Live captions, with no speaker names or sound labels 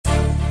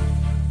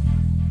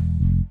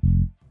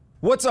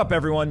What's up,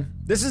 everyone?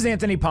 This is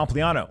Anthony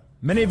Pompliano.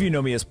 Many of you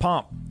know me as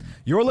Pomp.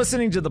 You're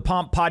listening to the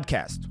Pomp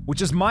Podcast,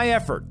 which is my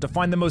effort to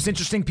find the most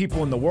interesting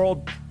people in the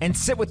world and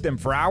sit with them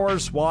for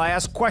hours while I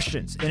ask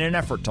questions in an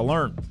effort to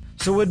learn.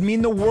 So it would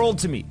mean the world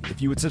to me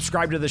if you would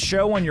subscribe to the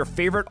show on your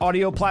favorite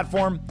audio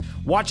platform,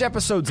 watch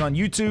episodes on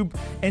YouTube,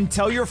 and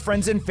tell your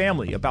friends and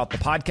family about the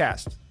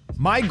podcast.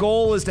 My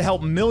goal is to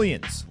help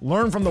millions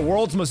learn from the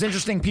world's most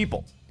interesting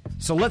people.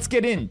 So let's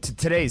get into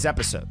today's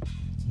episode.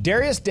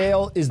 Darius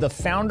Dale is the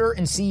founder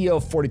and CEO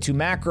of 42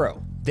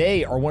 Macro.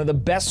 They are one of the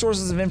best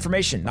sources of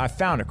information I've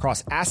found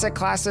across asset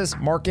classes,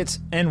 markets,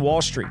 and Wall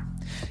Street.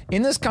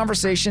 In this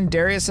conversation,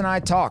 Darius and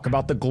I talk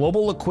about the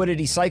global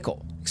liquidity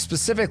cycle,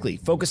 specifically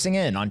focusing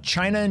in on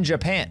China and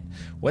Japan.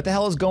 What the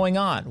hell is going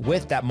on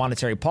with that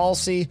monetary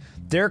policy,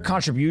 their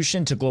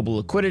contribution to global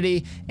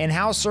liquidity, and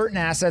how certain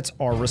assets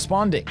are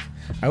responding.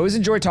 I always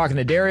enjoy talking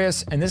to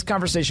Darius, and this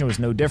conversation was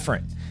no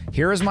different.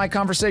 Here is my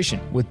conversation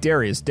with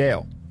Darius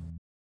Dale.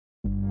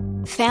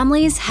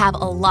 Families have a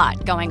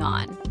lot going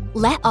on.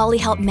 Let Ollie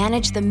help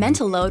manage the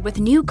mental load with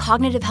new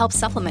cognitive help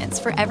supplements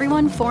for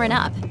everyone 4 and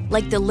up,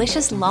 like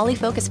delicious Lolly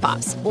Focus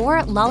Pops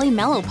or Lolly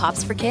Mellow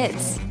Pops for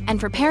kids.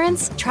 And for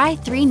parents, try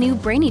 3 new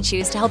Brainy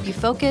Chews to help you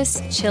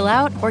focus, chill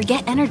out, or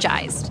get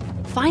energized.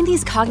 Find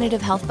these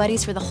cognitive health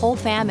buddies for the whole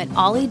fam at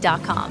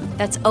ollie.com.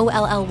 That's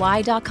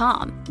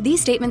OLLY.com.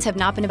 These statements have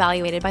not been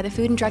evaluated by the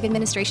Food and Drug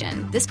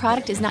Administration. This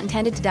product is not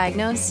intended to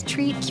diagnose,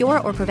 treat,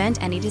 cure, or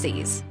prevent any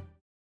disease.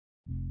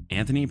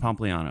 Anthony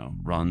Pompliano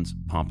runs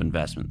Pomp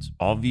Investments.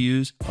 All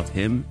views of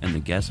him and the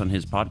guests on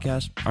his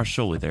podcast are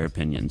solely their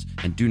opinions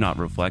and do not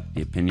reflect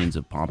the opinions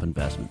of Pomp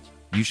Investments.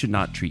 You should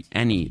not treat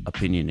any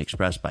opinion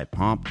expressed by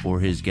Pomp or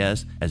his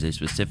guests as a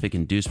specific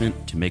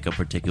inducement to make a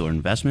particular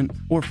investment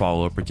or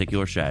follow a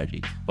particular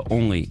strategy, but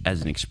only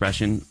as an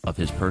expression of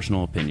his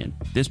personal opinion.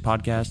 This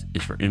podcast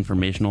is for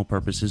informational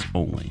purposes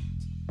only.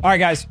 All right,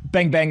 guys,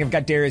 bang, bang. I've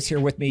got Darius here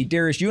with me.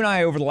 Darius, you and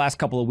I over the last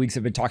couple of weeks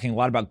have been talking a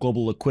lot about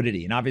global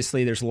liquidity. And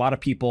obviously, there's a lot of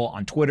people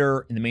on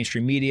Twitter, in the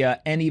mainstream media,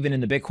 and even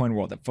in the Bitcoin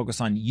world that focus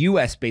on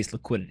US-based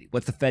liquidity.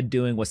 What's the Fed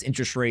doing? What's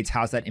interest rates?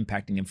 How's that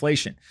impacting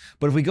inflation?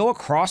 But if we go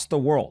across the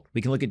world, we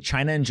can look at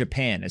China and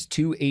Japan as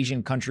 2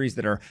 Asian countries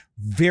that are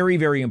very,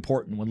 very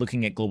important when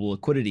looking at global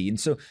liquidity. And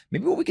so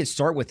maybe what we could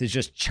start with is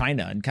just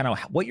China and kind of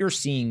what you're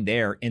seeing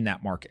there in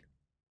that market.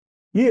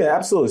 Yeah,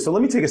 absolutely. So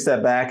let me take a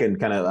step back and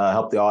kind of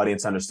help the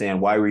audience understand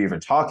why we're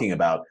even talking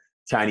about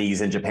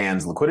Chinese and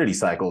Japan's liquidity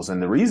cycles.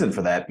 And the reason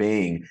for that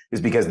being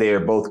is because they are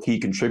both key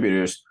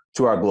contributors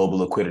to our global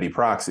liquidity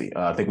proxy.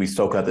 I think we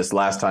spoke about this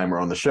last time we were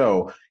on the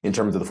show in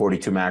terms of the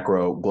 42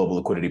 macro global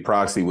liquidity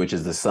proxy, which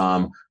is the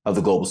sum of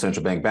the global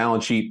central bank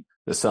balance sheet,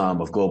 the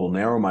sum of global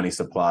narrow money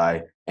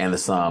supply, and the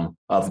sum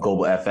of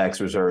global FX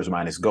reserves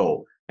minus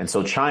gold. And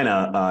so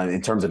China,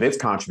 in terms of its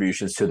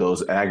contributions to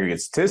those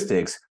aggregate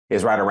statistics,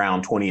 is right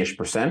around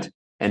 20-ish%,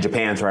 and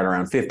Japan's right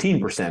around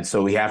 15%.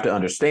 So we have to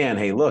understand,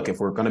 hey, look, if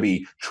we're going to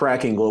be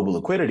tracking global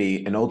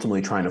liquidity and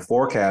ultimately trying to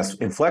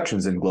forecast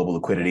inflections in global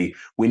liquidity,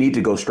 we need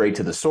to go straight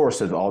to the source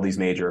of all these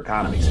major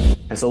economies.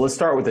 And so let's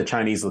start with the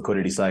Chinese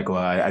liquidity cycle.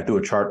 I threw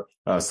a chart,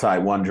 slide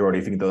 1, Jordy,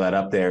 if you can throw that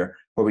up there,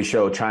 where we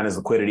show China's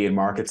liquidity and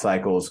market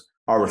cycles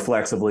are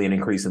reflexively and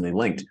increasingly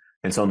linked.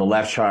 And so on the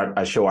left chart,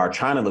 I show our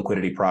China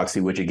liquidity proxy,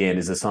 which again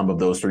is the sum of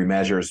those 3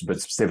 measures, but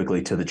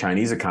specifically to the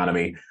Chinese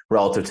economy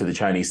relative to the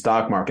Chinese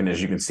stock market. And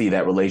as you can see,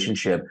 that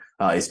relationship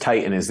is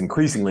tight and is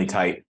increasingly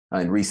tight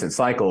in recent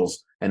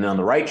cycles. And then on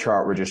the right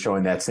chart, we're just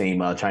showing that same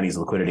Chinese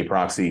liquidity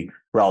proxy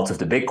relative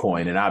to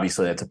Bitcoin. And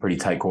obviously, that's a pretty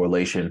tight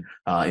correlation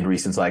in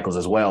recent cycles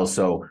as well.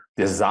 So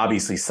this is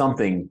obviously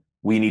something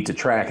we need to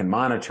track and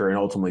monitor and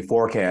ultimately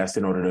forecast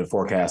in order to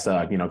forecast,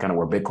 kind of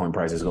where Bitcoin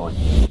price is going.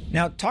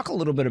 Now, talk a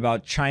little bit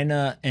about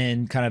China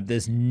and kind of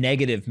this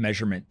negative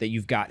measurement that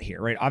you've got here,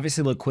 right?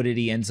 Obviously,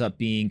 liquidity ends up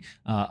being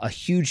a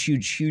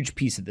huge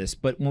piece of this.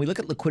 But when we look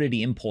at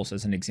liquidity impulse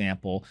as an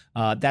example,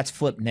 that's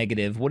flipped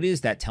negative. What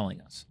is that telling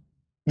us?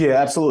 Yeah,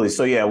 absolutely.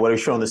 So yeah, what I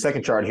show on the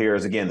second chart here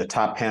is, again, the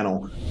top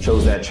panel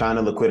shows that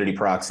China liquidity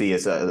proxy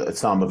is a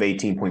sum of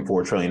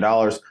 $18.4 trillion.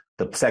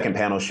 The second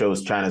panel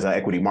shows China's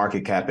equity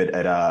market cap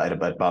at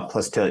about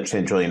plus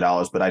 $10 trillion.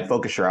 But I'd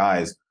focus your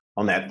eyes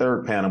on that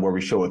third panel where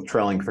we show a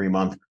trailing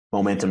 3-month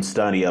momentum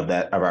study of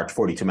our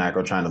 42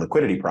 macro China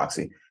liquidity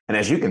proxy. And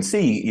as you can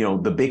see,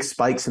 the big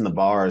spikes in the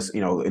bars,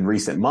 in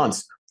recent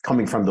months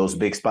coming from those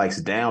big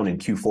spikes down in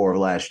Q4 of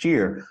last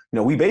year,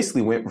 we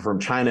basically went from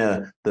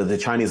China, the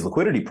Chinese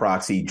liquidity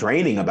proxy,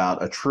 draining about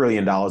 $1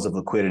 trillion of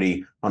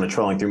liquidity on a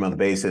trailing 3-month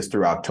basis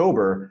through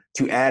October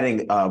to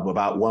adding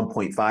about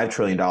 $1.5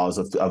 trillion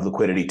of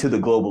liquidity to the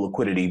global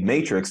liquidity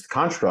matrix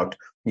construct,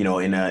 in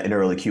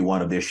early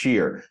Q1 of this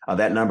year.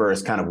 That number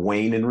has kind of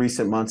waned in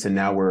recent months, and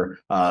now we're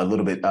a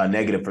little bit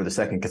negative for the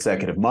second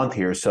consecutive month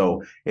here.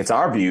 So it's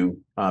our view,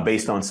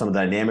 based on some of the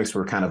dynamics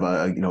we're kind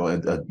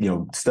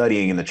of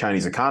studying in the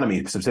Chinese economy,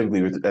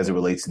 specifically as it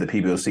relates to the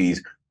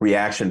PBOC's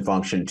reaction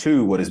function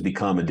to what has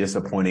become a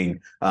disappointing,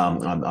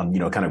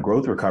 kind of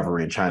growth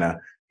recovery in China.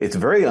 It's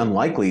very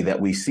unlikely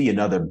that we see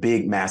another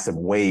big, massive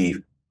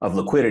wave of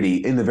liquidity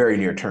in the very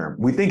near term.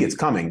 We think it's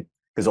coming.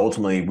 because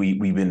ultimately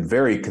we've been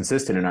very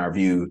consistent in our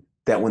view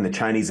that when the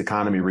Chinese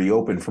economy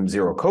reopened from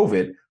zero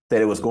COVID,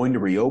 that it was going to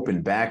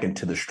reopen back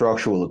into the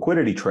structural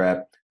liquidity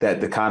trap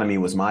that the economy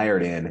was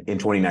mired in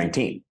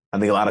 2019. I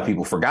think a lot of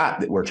people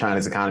forgot that where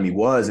China's economy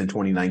was in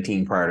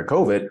 2019 prior to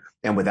COVID,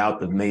 and without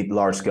the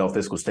large-scale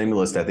fiscal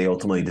stimulus that they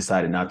ultimately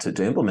decided not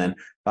to implement,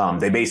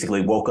 they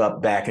basically woke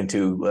up back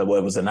into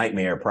what was a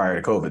nightmare prior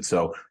to COVID.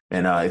 So,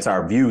 and it's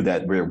our view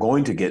that we're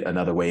going to get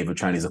another wave of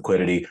Chinese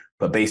liquidity,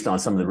 but based on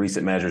some of the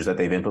recent measures that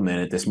they've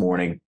implemented this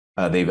morning,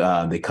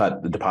 they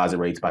cut the deposit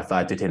rates by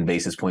 5 to 10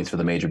 basis points for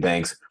the major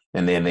banks,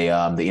 and then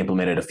they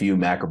implemented a few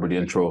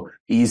macroprudential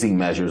easing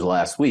measures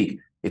last week.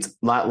 It's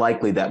not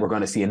likely that we're going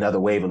to see another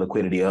wave of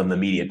liquidity on the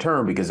immediate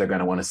term because they're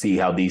going to want to see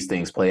how these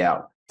things play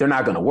out. They're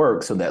not going to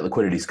work, so that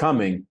liquidity is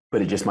coming,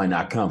 but it just might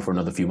not come for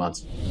another few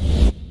months.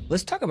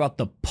 Let's talk about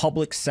the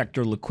public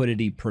sector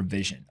liquidity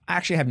provision. I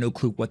actually have no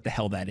clue what the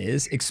hell that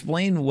is.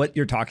 Explain what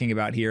you're talking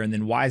about here, and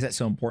then why is that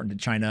so important to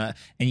China,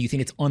 and you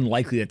think it's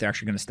unlikely that they're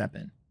actually going to step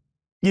in?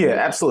 Yeah,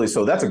 absolutely.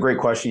 So that's a great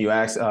question you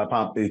asked,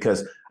 Pomp,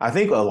 because I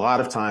think a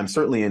lot of times,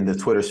 certainly in the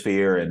Twitter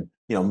sphere and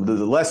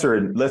the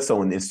lesser, less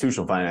so in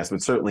institutional finance,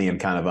 but certainly in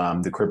kind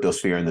of the crypto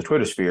sphere and the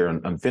Twitter sphere on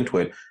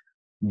FinTwit,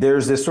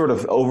 there's this sort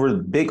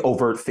of big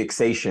overt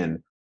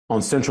fixation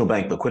on central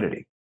bank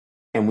liquidity.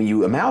 And when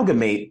you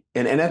amalgamate,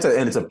 and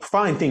it's a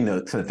fine thing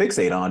to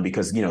fixate on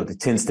because, it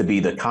tends to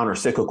be the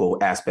counter-cyclical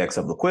aspects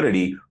of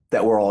liquidity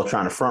that we're all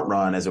trying to front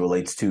run as it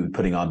relates to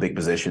putting on big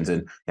positions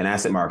in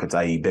asset markets,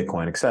 i.e.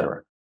 Bitcoin, et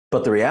cetera.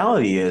 But the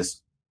reality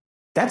is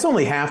that's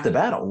only half the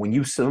battle. When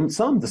you sum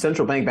the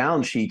central bank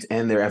balance sheets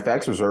and their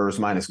FX reserves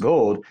minus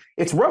gold,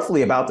 it's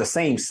roughly about the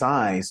same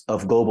size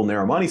of global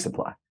narrow money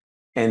supply.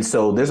 And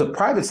so there's a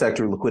private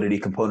sector liquidity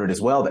component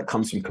as well that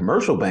comes from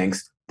commercial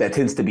banks that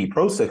tends to be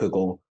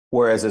pro-cyclical,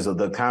 whereas there's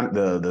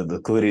the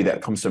liquidity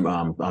that comes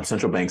from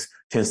central banks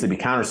tends to be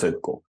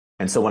counter-cyclical.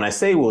 And so when I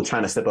say, will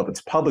China step up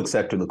its public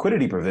sector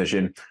liquidity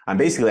provision, I'm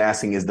basically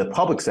asking, is the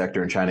public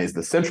sector in China, is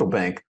the central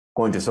bank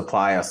going to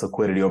supply us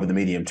liquidity over the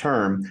medium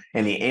term?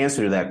 And the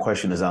answer to that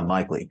question is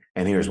unlikely.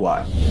 And here's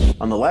why.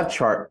 On the left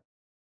chart,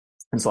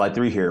 in slide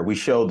 3 here, we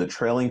show the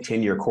trailing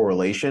 10-year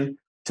correlation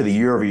to the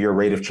year-over-year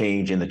rate of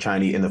change in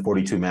the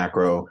 42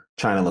 macro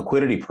China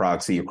liquidity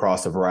proxy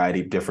across a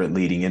variety of different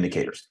leading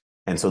indicators.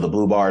 And so the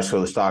blue bars show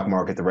the stock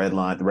market, the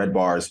red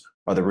bars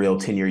are the real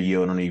 10-year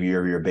yield on a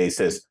year-over-year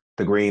basis.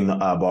 The green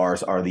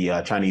bars are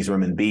the Chinese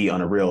renminbi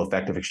on a real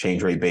effective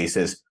exchange rate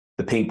basis.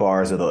 The pink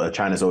bars are the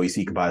China's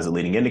OEC composite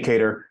leading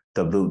indicator.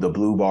 The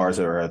blue bars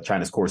are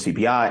China's core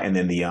CPI, and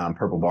then the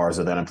purple bars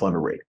are the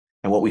unemployment rate.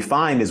 And what we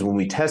find is when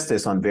we test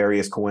this on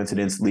various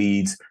coincidence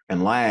leads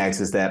and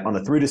lags is that on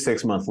a 3 to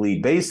 6 month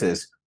lead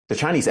basis, the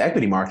Chinese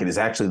equity market is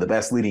actually the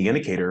best leading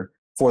indicator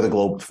for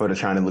the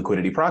China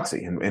liquidity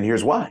proxy. And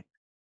here's why.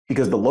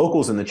 Because the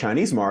locals in the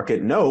Chinese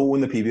market know when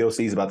the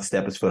PBOC is about to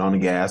step its foot on the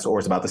gas or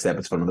is about to step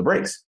its foot on the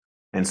brakes.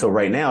 And so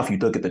right now, if you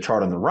look at the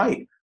chart on the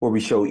right, where we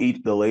show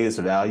the latest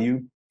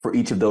value for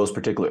each of those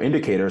particular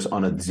indicators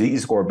on a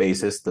Z-score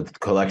basis, the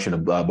collection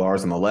of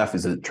bars on the left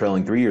is a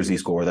trailing 3-year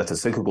Z-score. That's a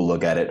cyclical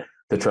look at it.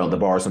 The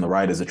bars on the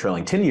right is a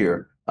trailing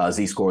 10-year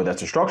Z-score.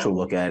 That's a structural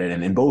look at it.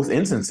 And in both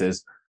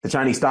instances, the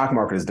Chinese stock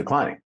market is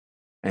declining.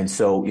 And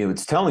so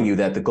it's telling you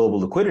that the global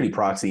liquidity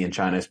proxy in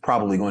China is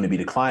probably going to be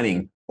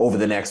declining over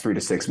the next 3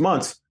 to 6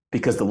 months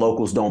because the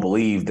locals don't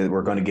believe that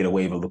we're going to get a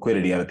wave of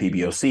liquidity out of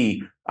PBOC,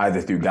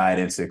 either through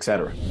guidance, et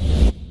cetera.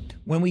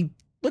 When we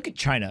look at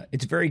China,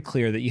 it's very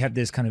clear that you have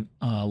this kind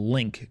of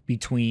link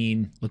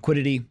between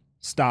liquidity,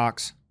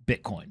 stocks,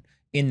 Bitcoin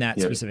in that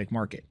specific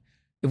market.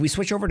 If we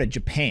switch over to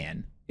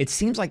Japan, it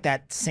seems like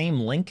that same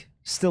link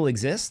still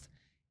exists.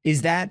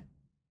 Is that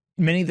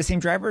many of the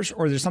same drivers,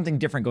 or is there something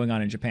different going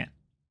on in Japan?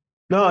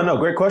 No,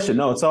 great question.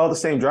 No, it's all the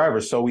same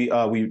drivers. So we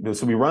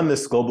run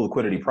this global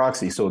liquidity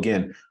proxy. So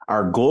again,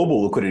 our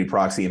global liquidity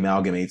proxy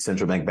amalgamates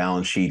central bank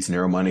balance sheets,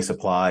 narrow money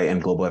supply,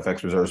 and global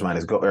FX reserves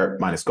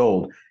minus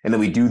gold. And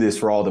then we do this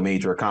for all the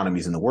major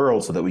economies in the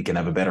world so that we can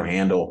have a better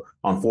handle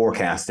on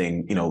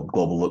forecasting,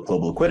 global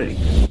liquidity.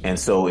 And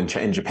so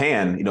in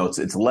Japan,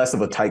 it's less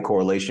of a tight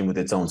correlation with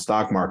its own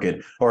stock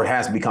market, or it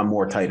has become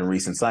more tight in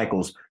recent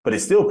cycles, but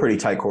it's still pretty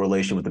tight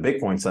correlation with the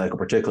Bitcoin cycle,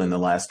 particularly in the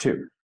last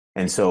 2.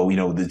 And so,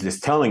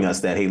 just telling us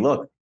that, hey,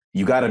 look,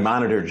 you got to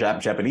monitor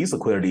Japanese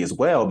liquidity as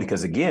well,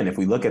 because again, if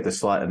we look at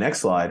the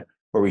next slide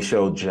where we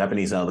show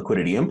Japanese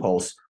liquidity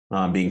impulse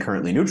being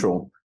currently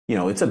neutral,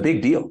 it's a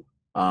big deal.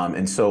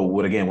 And so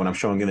what I'm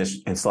showing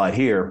in slide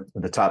here,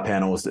 the top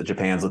panel is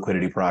Japan's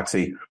liquidity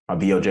proxy,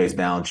 BOJ's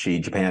balance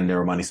sheet, Japan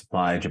narrow money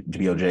supply,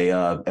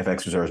 BOJ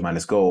FX reserves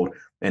minus gold,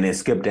 and it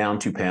skipped down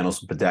 2 panels,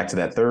 but back to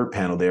that third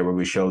panel there where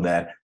we show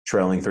that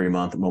trailing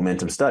 3-month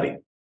momentum study.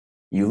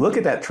 You look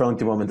at that trailing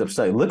 3-month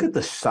study, look at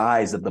the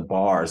size of the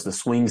bars, the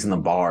swings in the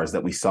bars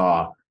that we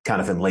saw kind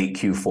of in late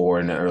Q4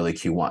 and early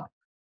Q1.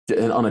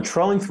 And on a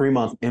trailing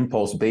 3-month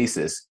impulse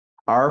basis,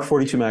 our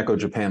 42 macro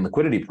Japan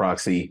liquidity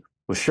proxy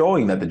was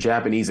showing that the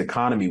Japanese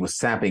economy was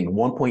sapping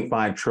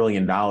 $1.5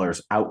 trillion out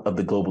of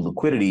the global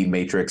liquidity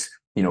matrix,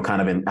 kind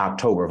of in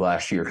October of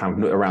last year,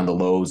 kind of around the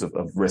lows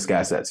of risk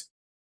assets.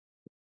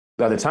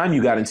 By the time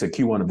you got into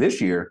Q1 of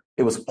this year,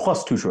 it was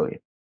plus 2 trillion.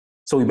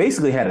 So we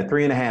basically had a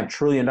 $3.5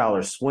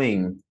 trillion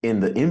swing in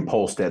the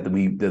impulse that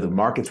the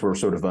markets were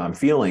sort of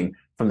feeling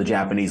from the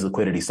Japanese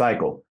liquidity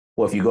cycle.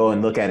 Well, if you go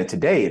and look at it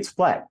today, it's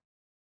flat.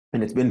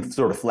 And it's been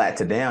sort of flat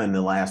to down in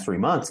the last 3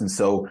 months. And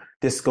so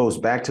this goes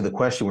back to the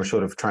question we're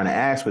sort of trying to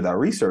ask with our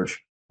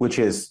research, which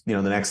is, the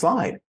next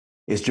slide.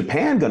 Is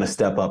Japan going to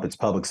step up its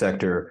public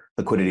sector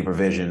liquidity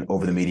provision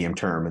over the medium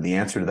term? And the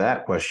answer to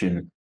that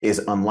question is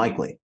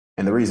unlikely.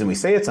 And the reason we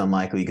say it's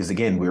unlikely, because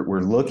again,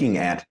 we're looking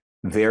at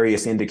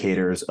various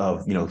indicators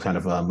of,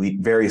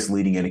 various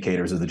leading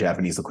indicators of the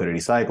Japanese liquidity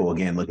cycle.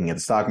 Again, looking at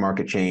the stock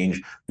market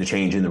change, the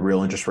change in the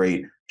real interest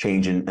rate,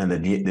 change in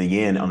the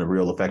yen on a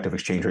real effective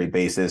exchange rate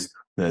basis,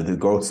 the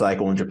growth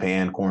cycle in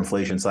Japan, core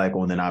inflation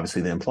cycle, and then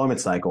obviously the employment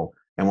cycle.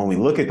 And when we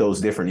look at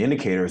those different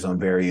indicators on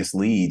various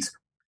leads,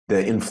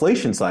 the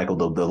inflation cycle,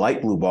 the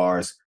light blue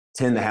bars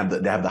tend to have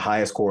the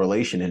highest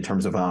correlation in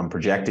terms of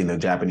projecting the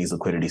Japanese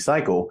liquidity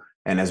cycle.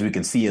 And as we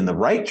can see in the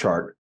right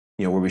chart,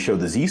 where we show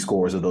the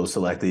Z-scores of those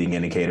select leading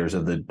indicators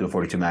of the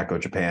 42 macro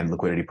Japan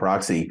liquidity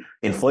proxy,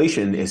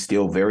 inflation is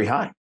still very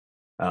high.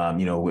 When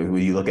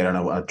you look at it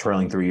on a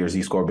trailing 3-year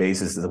Z-score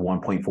basis, it's a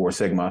 1.4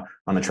 sigma.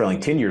 On a trailing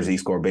 10-year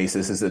Z-score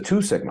basis, it's a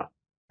 2 sigma.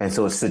 And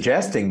so it's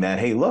suggesting that,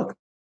 hey, look,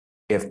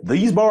 if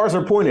these bars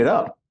are pointed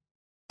up,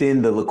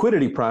 then the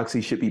liquidity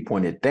proxy should be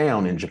pointed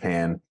down in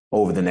Japan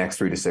over the next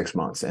 3 to 6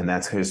 months. And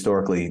that's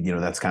historically,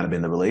 that's kind of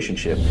been the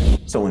relationship.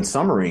 So in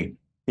summary,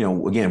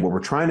 again, what we're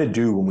trying to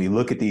do when we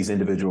look at these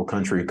individual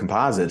country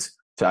composites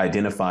to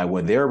identify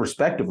where their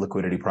respective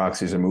liquidity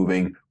proxies are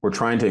moving, we're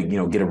trying to,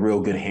 get a real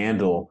good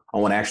handle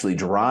on what actually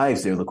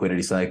drives their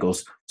liquidity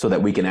cycles so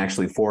that we can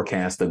actually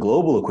forecast the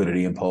global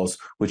liquidity impulse,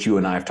 which you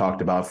and I have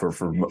talked about for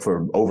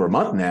over a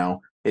month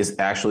now, is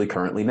actually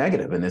currently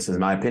negative. And this is,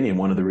 in my opinion,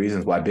 one of the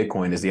reasons why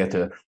Bitcoin is yet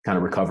to kind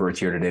of recover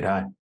its year-to-date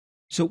high.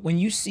 So when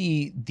you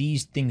see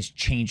these things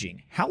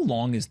changing, how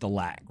long is the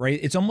lag, right?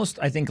 It's almost,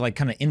 I think, like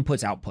kind of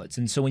inputs, outputs.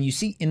 And so when you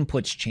see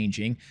inputs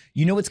changing,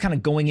 it's kind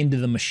of going into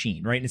the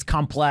machine, right? And it's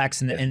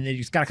complex and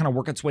it's got to kind of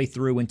work its way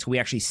through until we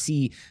actually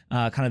see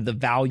kind of the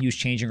values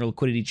changing or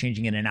liquidity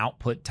changing in an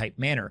output type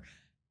manner.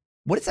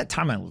 What does that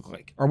timeline look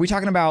like? Are we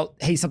talking about,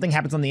 hey, something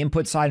happens on the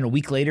input side and a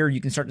week later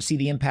you can start to see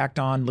the impact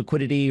on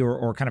liquidity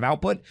or kind of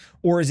output?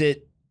 Or is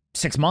it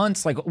 6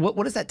 months? Like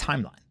what is that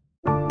timeline?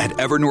 At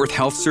Evernorth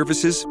Health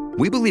Services,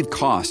 we believe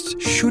costs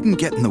shouldn't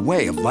get in the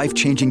way of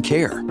life-changing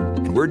care,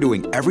 and we're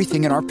doing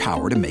everything in our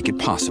power to make it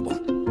possible.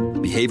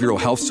 Behavioral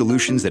health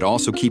solutions that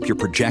also keep your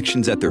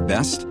projections at their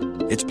best?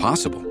 It's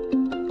possible.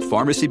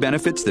 Pharmacy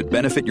benefits that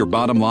benefit your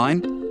bottom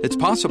line? It's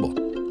possible.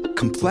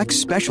 Complex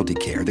specialty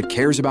care that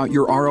cares about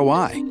your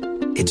ROI?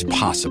 It's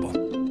possible.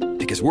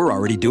 Because we're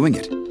already doing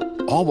it.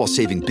 All while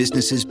saving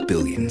businesses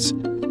billions.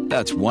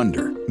 That's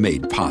Wonder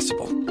made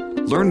possible.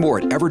 Learn more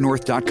at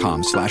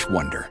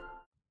evernorth.com/wonder.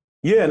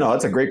 Yeah, no,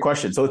 that's a great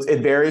question. So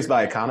it varies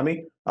by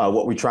economy.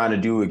 What we're trying to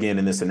do, again,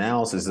 in this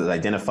analysis is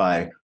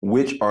identify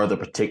which are the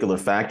particular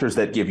factors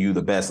that give you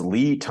the best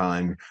lead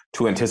time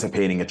to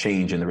anticipating a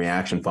change in the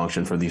reaction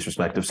function from these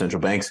respective central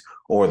banks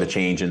or the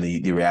change in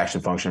the reaction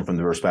function from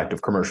the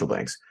respective commercial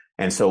banks.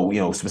 And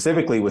so,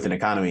 specifically with an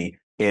economy,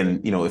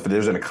 if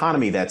there's an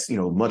economy that's,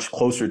 much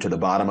closer to the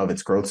bottom of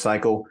its growth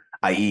cycle,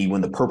 i.e.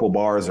 when the purple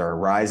bars are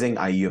rising,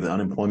 i.e. you have the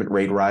unemployment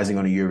rate rising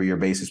on a year-over-year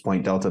basis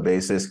point delta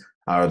basis,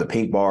 or the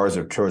pink bars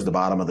are towards the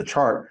bottom of the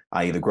chart,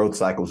 i.e. the growth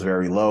cycle is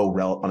very low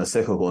on a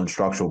cyclical and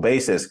structural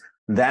basis,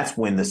 that's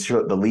when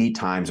the lead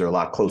times are a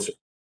lot closer.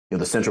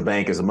 The central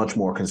bank is much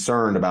more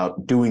concerned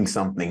about doing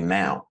something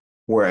now.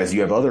 Whereas you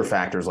have other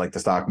factors like the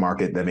stock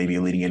market that may be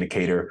a leading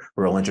indicator,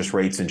 real interest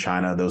rates in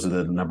China, those are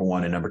the number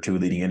one and number two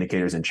leading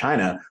indicators in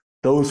China.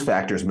 Those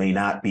factors may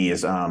not be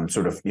as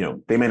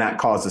they may not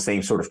cause the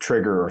same sort of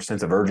trigger or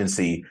sense of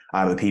urgency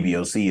out of the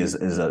PBOC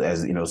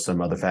as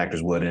some other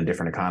factors would in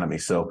different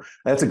economies. So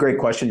that's a great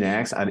question to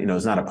ask.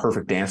 It's not a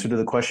perfect answer to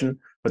the question,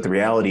 but the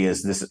reality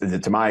is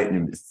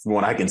from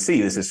what I can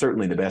see, this is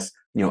certainly the best,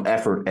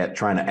 effort at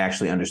trying to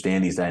actually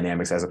understand these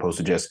dynamics as opposed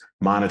to just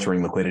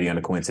monitoring liquidity on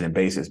a coincident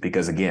basis.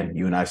 Because again,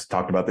 you and I've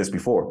talked about this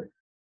before.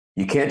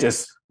 You can't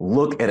just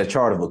look at a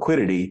chart of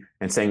liquidity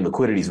and saying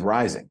liquidity is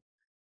rising.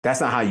 That's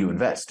not how you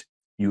invest.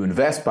 You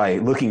invest by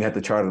looking at the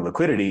chart of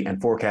liquidity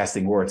and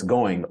forecasting where it's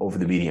going over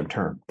the medium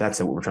term. That's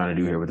what we're trying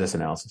to do here with this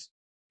analysis.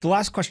 The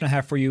last question I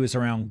have for you is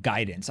around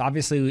guidance.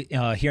 Obviously,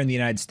 here in the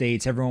United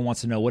States, everyone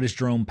wants to know what is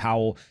Jerome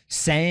Powell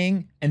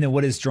saying and then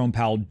what is Jerome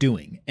Powell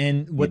doing?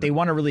 And what they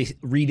want to really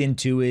read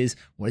into is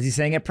what is he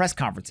saying at press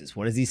conferences?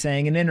 What is he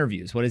saying in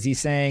interviews? What is he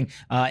saying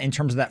in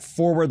terms of that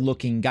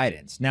forward-looking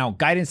guidance? Now,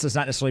 guidance does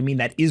not necessarily mean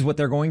that is what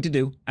they're going to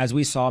do. As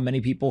we saw,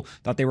 many people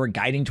thought they were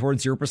guiding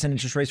towards 0%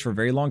 interest rates for a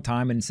very long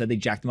time and instead they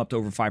jacked them up to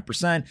over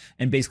 5%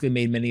 and basically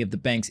made many of the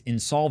banks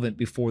insolvent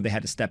before they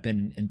had to step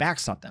in and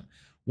backstop them.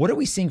 What are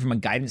we seeing from a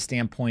guidance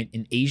standpoint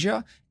in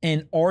Asia?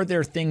 And are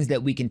there things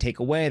that we can take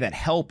away that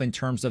help in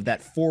terms of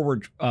that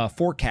forward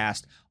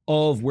forecast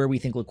of where we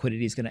think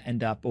liquidity is going to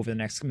end up over the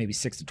next maybe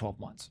 6 to 12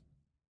 months?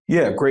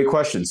 Yeah, great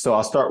question. So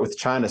I'll start with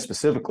China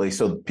specifically.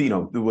 So,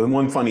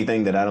 one funny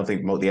thing that I don't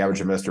think the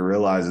average investor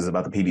realizes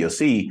about the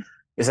PBOC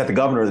is that the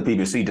governor of the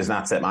PBOC does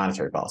not set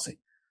monetary policy.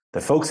 The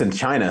folks in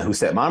China who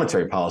set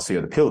monetary policy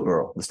are the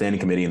Politburo, the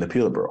Standing Committee and the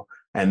Politburo.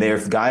 And their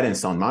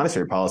guidance on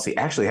monetary policy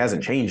actually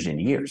hasn't changed in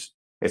years.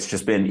 It's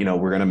just been,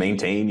 we're going to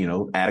maintain,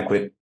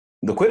 adequate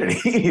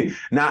liquidity.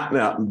 Not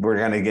we're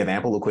going to give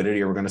ample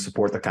liquidity or we're going to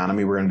support the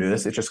economy. We're going to do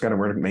this. It's just going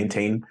to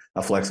maintain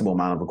a flexible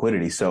amount of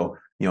liquidity. So,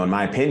 in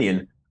my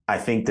opinion, I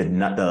think that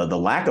the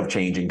lack of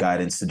change in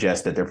guidance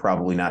suggests that they're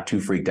probably not too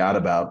freaked out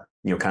about,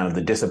 kind of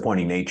the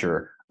disappointing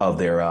nature of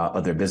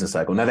their business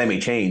cycle. Now, that may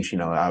change. I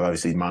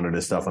obviously monitor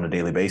this stuff on a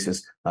daily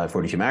basis,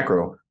 42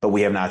 macro, but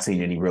we have not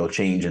seen any real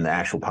change in the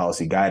actual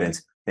policy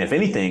guidance. And if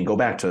anything, go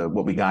back to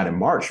what we got in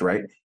March,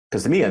 right?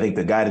 Because to me, I think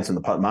the guidance from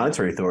the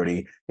Monetary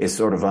Authority is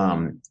sort of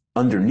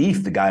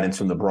underneath the guidance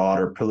from the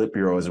broader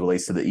Politburo as it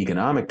relates to the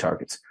economic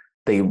targets.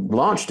 They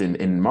launched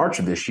in March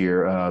of this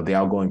year, the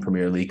outgoing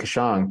Premier Li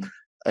Keqiang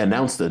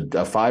announced a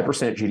 5%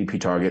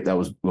 GDP target that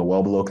was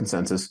well below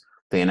consensus.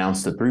 They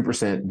announced a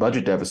 3%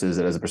 budget deficit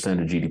as a percent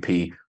of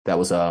GDP that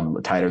was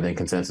tighter than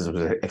consensus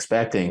was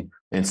expecting.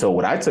 And so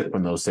what I took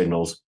from those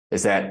signals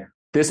is that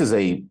this is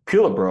a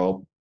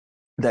Politburo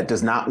that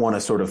does not want to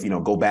sort of,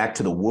 go back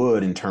to the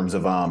wood in terms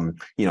of,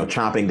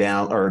 chopping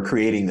down or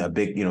creating a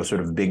big,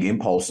 sort of big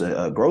impulse,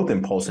 growth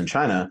impulse in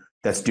China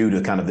that's due to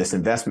kind of this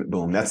investment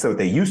boom. That's what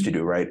they used to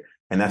do, right?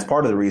 And that's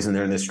part of the reason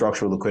they're in this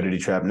structural liquidity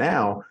trap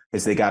now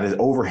is they got an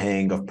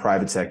overhang of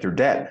private sector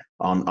debt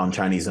on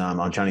Chinese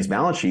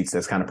balance sheets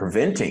that's kind of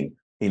preventing,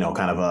 kind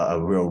of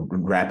a real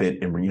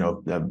rapid and,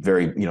 a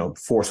very,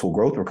 forceful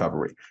growth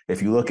recovery.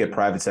 If you look at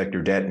private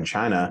sector debt in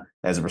China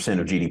as a percent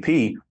of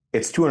GDP,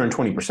 it's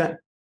 220%.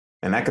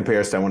 And that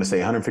compares to, I want to say,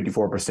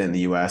 154% in the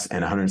US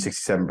and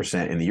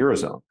 167% in the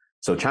Eurozone.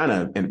 So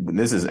China,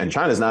 and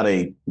China is not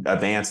a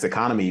advanced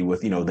economy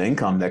with, the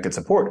income that could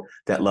support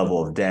that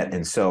level of debt.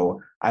 And so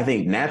I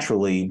think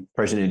naturally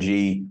President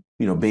Xi,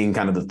 being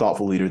kind of the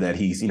thoughtful leader that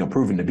he's,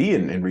 proven to be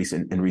in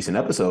recent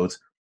episodes,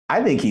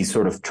 I think he's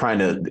sort of trying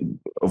to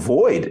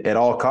avoid at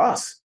all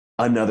costs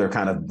another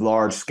kind of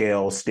large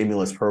scale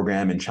stimulus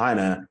program in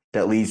China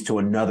that leads to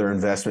another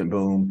investment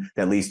boom,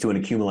 that leads to an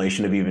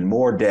accumulation of even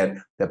more debt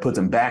that puts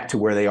them back to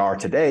where they are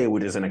today,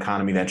 which is an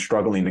economy that's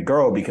struggling to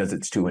grow because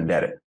it's too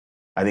indebted.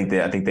 I think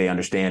they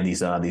understand these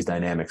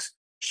dynamics.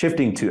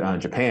 Shifting to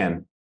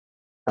Japan,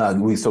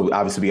 we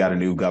got a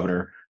new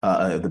governor,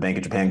 the Bank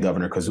of Japan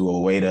governor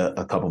Kazuo Ueda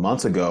a couple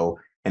months ago,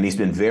 and he's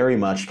been very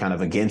much kind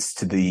of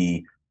against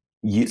the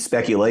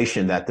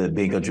speculation that the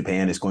Bank of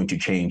Japan is going to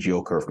change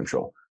yield curve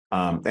control.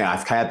 And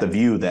I've had the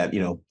view that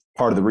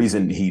part of the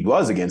reason he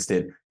was against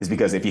it is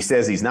because if he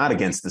says he's not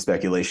against the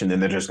speculation, then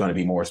there's just going to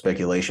be more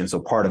speculation. So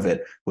part of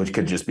it, which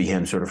could just be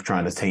him sort of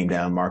trying to tame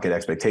down market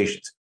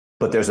expectations.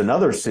 But there's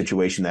another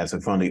situation that's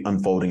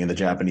unfolding in the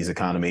Japanese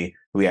economy.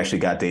 We actually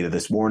got data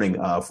this morning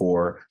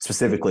for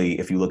specifically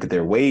if you look at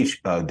their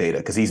wage data,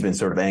 because he's been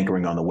sort of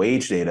anchoring on the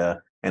wage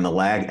data and the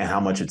lag and how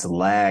much it's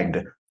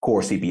lagged core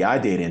CPI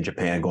data in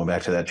Japan, going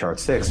back to that chart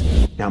 6,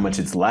 how much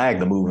it's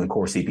lagged the move in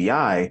core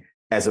CPI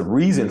as a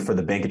reason for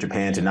the Bank of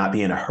Japan to not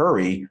be in a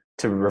hurry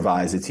to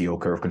revise its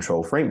yield curve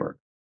control framework.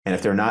 And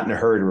if they're not in a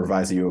hurry to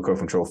revise the yield curve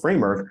control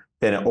framework,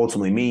 then it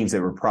ultimately means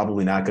that we're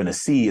probably not going to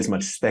see as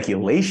much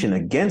speculation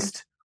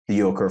against the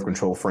yield curve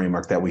control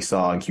framework that we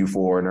saw in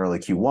Q4 and early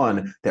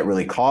Q1 that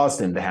really caused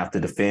them to have to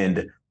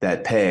defend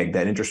that peg,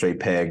 that interest rate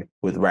peg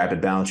with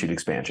rapid balance sheet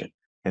expansion.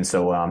 And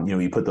so,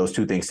 you put those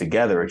two things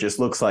together, it just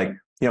looks like,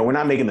 we're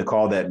not making the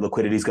call that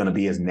liquidity is going to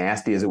be as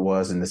nasty as it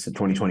was in this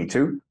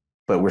 2022,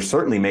 but we're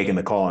certainly making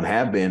the call and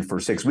have been for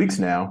 6 weeks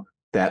now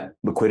that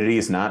liquidity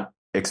is not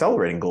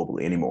accelerating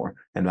globally anymore.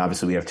 And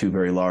obviously we have two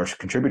very large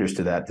contributors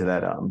to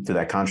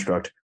that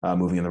construct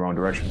moving in the wrong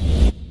direction.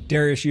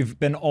 Darius, you've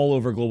been all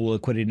over global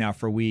liquidity now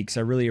for weeks.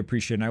 I really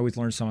appreciate it. And I always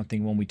learn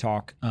something when we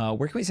talk.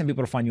 Where can we send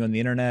people to find you on the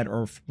internet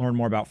or learn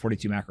more about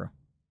 42 Macro?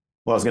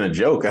 Well, I was going to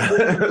joke,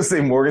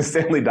 say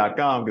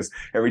morganstanley.com, because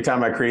every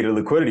time I create a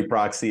liquidity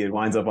proxy, it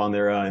winds up on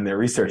their in their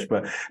research,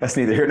 but that's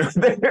neither here nor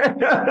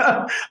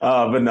there.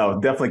 But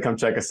no, definitely come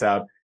check us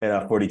out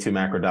at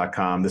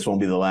 42macro.com. This won't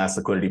be the last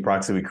liquidity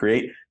proxy we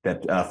create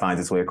that finds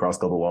its way across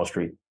global Wall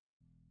Street.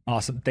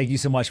 Awesome. Thank you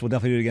so much. We'll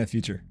definitely do it again in the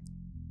future.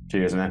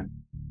 Cheers, man.